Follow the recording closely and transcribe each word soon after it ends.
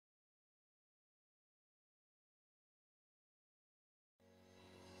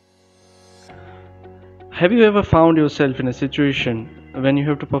Have you ever found yourself in a situation when you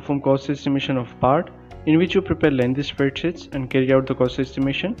have to perform cost estimation of part in which you prepare lengthy spreadsheets and carry out the cost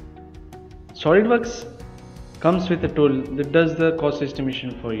estimation? SOLIDWORKS comes with a tool that does the cost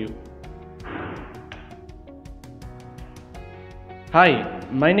estimation for you. Hi,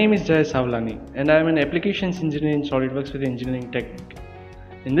 my name is Jay Savlani and I am an applications engineer in SOLIDWORKS with engineering technique.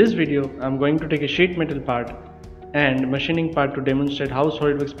 In this video, I am going to take a sheet metal part and machining part to demonstrate how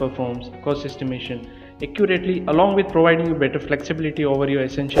SOLIDWORKS performs cost estimation accurately, along with providing you better flexibility over your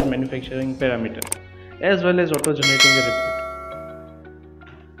essential manufacturing parameters, as well as auto-generating a report.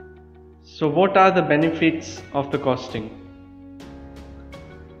 So what are the benefits of the costing?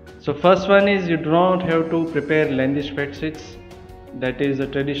 So first one is you do not have to prepare lengthy spreadsheets. That is a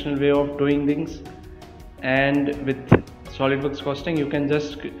traditional way of doing things, and with SOLIDWORKS costing you can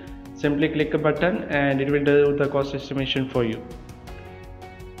just simply click a button and it will do the cost estimation for you.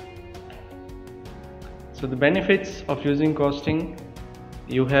 So the benefits of using costing: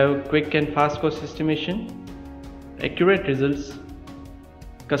 you have quick and fast cost estimation, accurate results,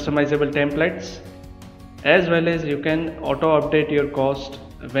 customizable templates, as well as you can auto update your cost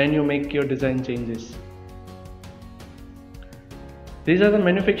when you make your design changes. These are the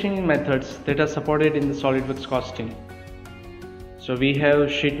manufacturing methods that are supported in the SOLIDWORKS costing. So we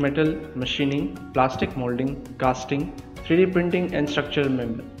have sheet metal, machining, plastic molding, casting, 3D printing and structural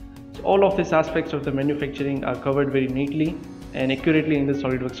member. So all of these aspects of the manufacturing are covered very neatly and accurately in the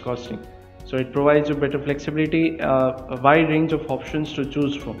SOLIDWORKS costing. So it provides you better flexibility, a wide range of options to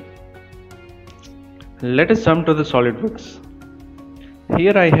choose from. Let us jump to the SOLIDWORKS.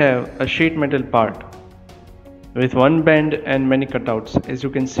 Here I have a sheet metal part with one bend and many cutouts, as you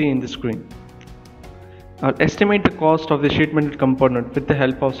can see in the screen. I'll estimate the cost of the sheet metal component with the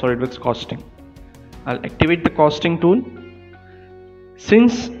help of SOLIDWORKS costing. I'll activate the costing tool.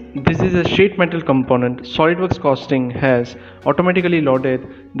 Since this is a sheet metal component, SOLIDWORKS costing has automatically loaded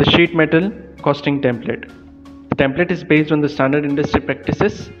the sheet metal costing template. The template is based on the standard industry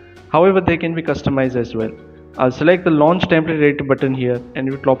practices, however they can be customized as well. I'll select the launch template edit button here and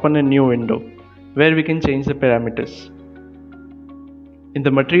it will open a new window where we can change the parameters. In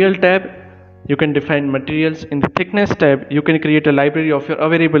the material tab, you can define materials. In the thickness tab, you can create a library of your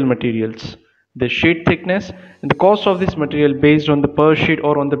available materials, the sheet thickness and the cost of this material based on the per sheet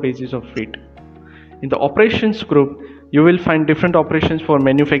or on the basis of weight. In the operations group, you will find different operations for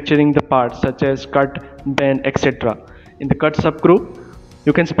manufacturing the parts such as cut, bend, etc. In the cut subgroup,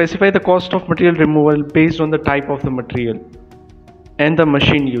 you can specify the cost of material removal based on the type of the material and the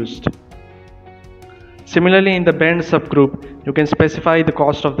machine used. Similarly, in the bend subgroup, you can specify the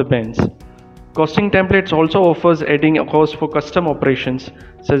cost of the bends. Costing templates also offers adding a cost for custom operations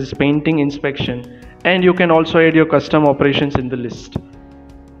such as painting, inspection, and you can also add your custom operations in the list.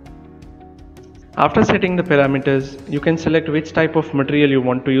 After setting the parameters, you can select which type of material you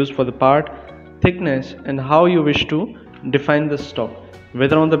want to use for the part, thickness, and how you wish to define the stock,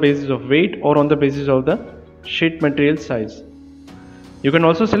 whether on the basis of weight or on the basis of the sheet material size. You can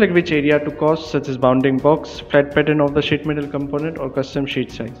also select which area to cost, such as bounding box, flat pattern of the sheet metal component, or custom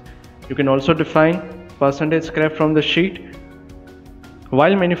sheet size. You can also define percentage scrap from the sheet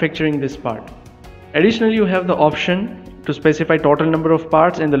while manufacturing this part. Additionally, you have the option to specify total number of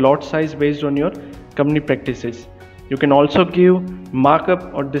parts and the lot size based on your company practices. You can also give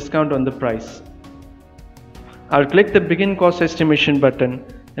markup or discount on the price. I'll click the begin cost estimation button,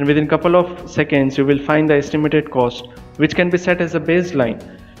 and within a couple of seconds you will find the estimated cost, which can be set as a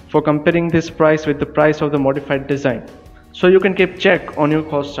baseline for comparing this price with the price of the modified design, so you can keep check on your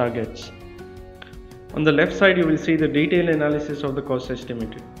cost targets. On the left side you will see the detailed analysis of the cost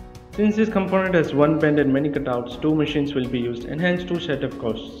estimated. Since this component has one bend and many cutouts, 2 machines will be used and hence 2 setup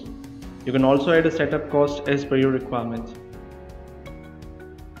costs. You can also add a setup cost as per your requirements.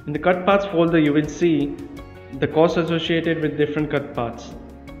 In the cut parts folder you will see the cost associated with different cut parts.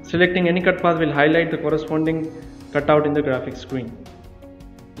 Selecting any cut path will highlight the corresponding cutout in the graphic screen.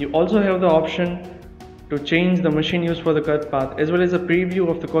 You also have the option to change the machine used for the cut path, as well as a preview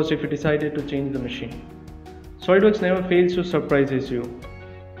of the cost if you decided to change the machine. SOLIDWORKS never fails to surprise you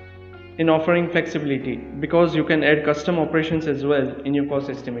in offering flexibility, because you can add custom operations as well in your cost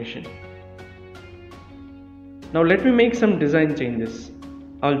estimation. Now let me make some design changes.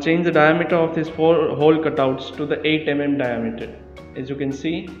 I'll change the diameter of these 4 hole cutouts to the 8 mm diameter. As you can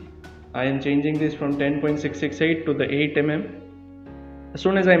see, I am changing this from 10.668 to the 8 mm. As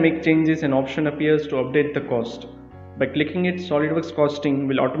soon as I make changes, an option appears to update the cost. By clicking it, SOLIDWORKS costing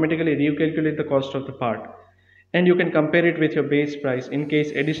will automatically recalculate the cost of the part, and you can compare it with your base price in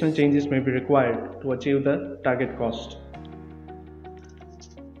case additional changes may be required to achieve the target cost.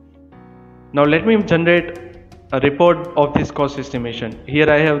 Now let me generate a report of this cost estimation. Here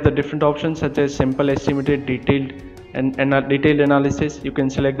I have the different options such as simple, estimated, detailed and detailed analysis. You can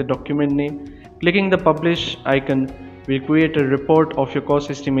select the document name. Clicking the publish icon will create a report of your cost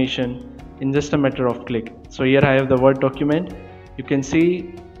estimation in just a matter of click. So here I have the Word document. You can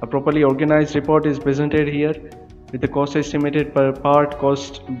see a properly organized report is presented here with the cost estimated per part,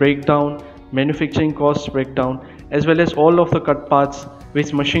 cost breakdown, manufacturing cost breakdown, as well as all of the cut parts,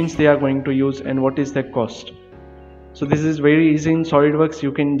 which machines they are going to use and what is their cost. So this is very easy in SolidWorks.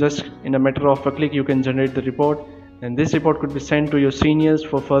 You can just in a matter of a click you can generate the report, and this report could be sent to your seniors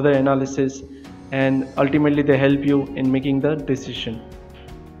for further analysis, and ultimately they help you in making the decision.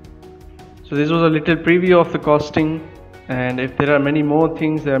 So this was a little preview of the costing, and if there are many more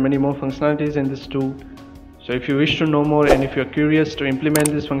things, there are many more functionalities in this tool. So if you wish to know more and if you are curious to implement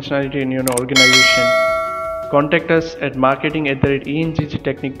this functionality in your organization, contact us at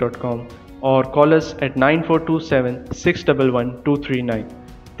marketing@enggtechnique.com or call us at 9427 611 239.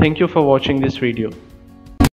 Thank you for watching this video.